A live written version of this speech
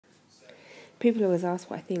People always ask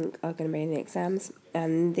what I think are going to be in the exams,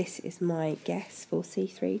 and this is my guess for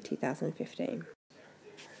C3 2015.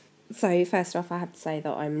 So first off, I have to say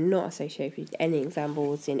that I'm not associated with any exam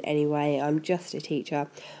boards in any way. I'm just a teacher.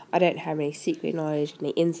 I don't have any secret knowledge,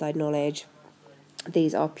 any inside knowledge.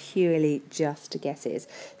 These are purely just guesses.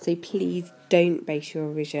 So please don't base your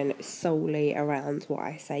revision solely around what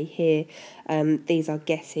I say here. These are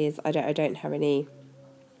guesses. I don't have any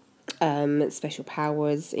special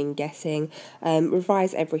powers in guessing.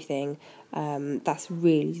 Revise everything. That's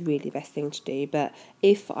really the best thing to do. But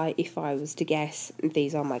if I was to guess,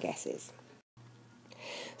 these are my guesses.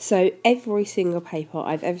 So every single paper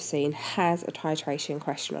I've ever seen has a titration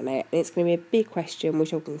question on it, and it's going to be a big question. We're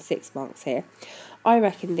talking 6 marks here. I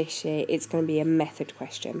reckon this year it's going to be a method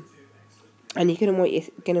question, and you're going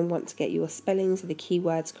to want to get your spellings of the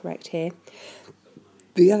keywords correct here.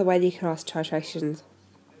 The other way that you can ask titrations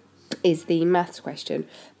is the maths question,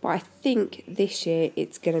 but I think this year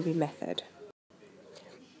it's going to be method.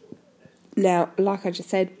 Now, like I just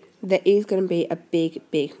said, there is going to be a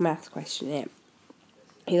big maths question here.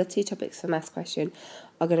 Your 2 topics for maths question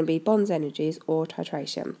are going to be bonds, energies, or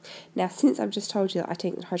titration. Now, since I've just told you that I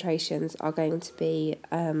think the titrations are going to be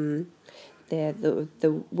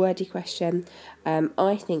the wordy question,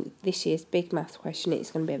 I think this year's big maths question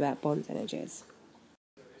is going to be about bonds, energies.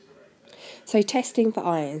 So testing for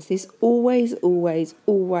ions, this always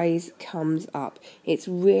comes up. It's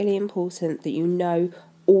really important that you know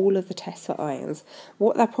all of the tests for ions.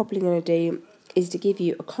 What they're probably going to do is to give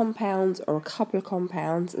you a compound or a couple of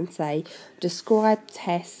compounds and say, describe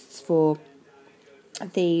tests for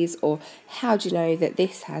these, or how do you know that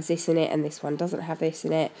this has this in it and this one doesn't have this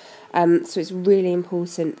in it. So it's really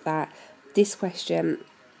important that this question,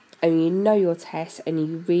 and you know your test and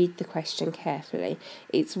you read the question carefully.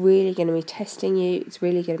 It's really going to be testing you. It's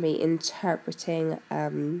really going to be interpreting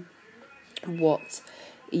what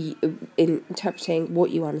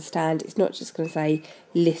you understand. It's not just going to say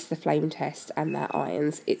list the flame test and their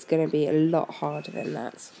ions. It's going to be a lot harder than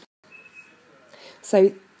that.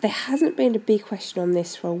 So there hasn't been a big question on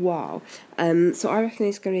this for a while. So I reckon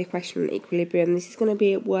it's going to be a question on equilibrium. This is going to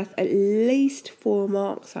be worth at least 4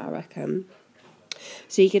 marks, I reckon.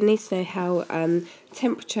 So you're going to need to know how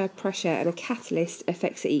temperature, pressure and a catalyst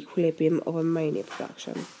affects the equilibrium of ammonia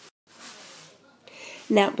production.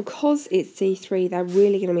 Now, because it's C3, they're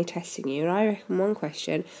really going to be testing you, and I reckon one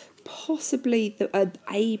question, possibly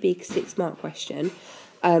a big 6 mark question,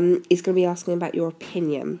 is going to be asking about your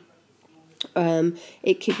opinion.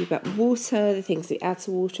 It could be about water, the things that add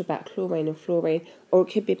to water, about chlorine and fluorine, or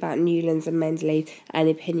it could be about Newlands and Mendeleev and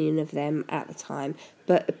opinion of them at the time.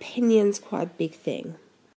 But opinion's quite a big thing.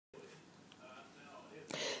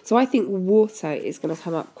 So I think water is going to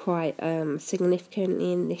come up quite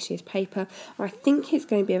significantly in this year's paper. I think it's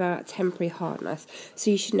going to be about temporary hardness. So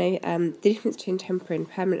you should know the difference between temporary and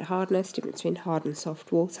permanent hardness, difference between hard and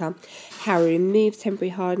soft water, how to remove temporary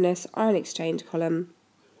hardness, ion exchange column,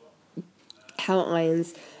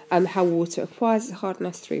 how water acquires its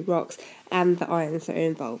hardness through rocks, and the ions that are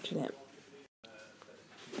involved in it.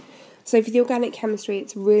 So for the organic chemistry,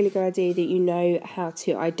 it's a really good idea that you know how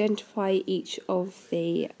to identify each of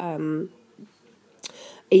the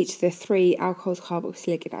 3 alcohols,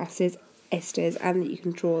 carboxylic acids, esters, and that you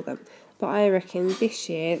can draw them. But I reckon this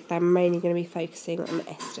year they're mainly going to be focusing on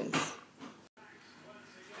esters.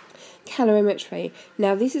 Calorimetry.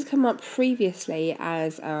 Now, this has come up previously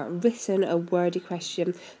as a wordy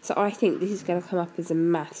question, so I think this is going to come up as a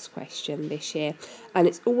maths question this year, and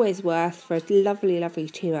it's always worth, for a lovely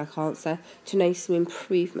 2-mark answer, to know some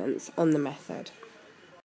improvements on the method.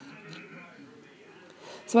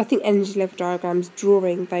 So I think energy level diagrams,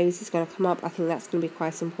 drawing those is going to come up. I think that's going to be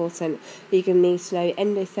quite important. You're going to need to know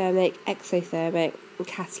endothermic, exothermic,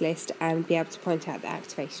 catalyst, and be able to point out the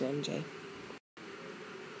activation energy.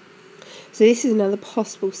 So this is another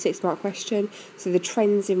possible 6-mark question. So the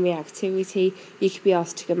trends in reactivity, you could be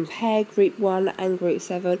asked to compare group 1 and group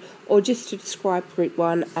 7, or just to describe group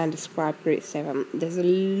 1 and describe group 7. There's a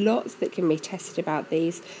lot that can be tested about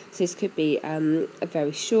these. So this could be a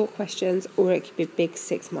very short questions, or it could be a big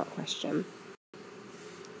 6-mark question.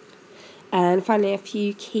 And finally, a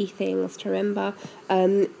few key things to remember.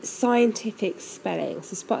 Scientific spelling.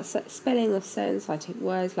 So spelling of certain scientific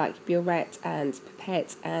words like burette and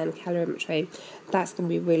pipette and calorimetry. That's going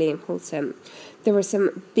to be really important. There are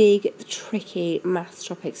some big, tricky maths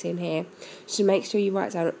topics in here. So make sure you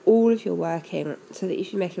write down all of your working so that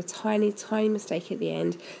if you make a tiny mistake at the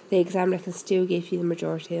end, the examiner can still give you the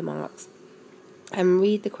majority of the marks. and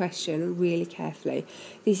read the question really carefully.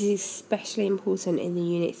 This is especially important in the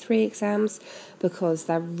Unit 3 exams because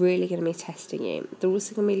they're really going to be testing you. They're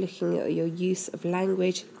also going to be looking at your use of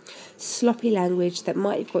language, sloppy language that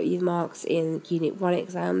might have got you marks in Unit 1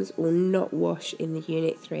 exams or not wash in the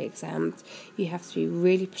Unit 3 exams. You have to be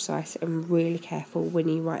really precise and really careful when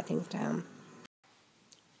you write things down.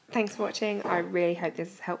 Thanks for watching. I really hope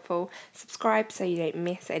this is helpful. Subscribe so you don't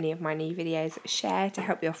miss any of my new videos. Share to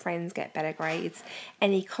help your friends get better grades.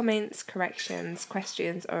 Any comments, corrections,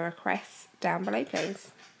 questions or requests down below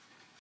please.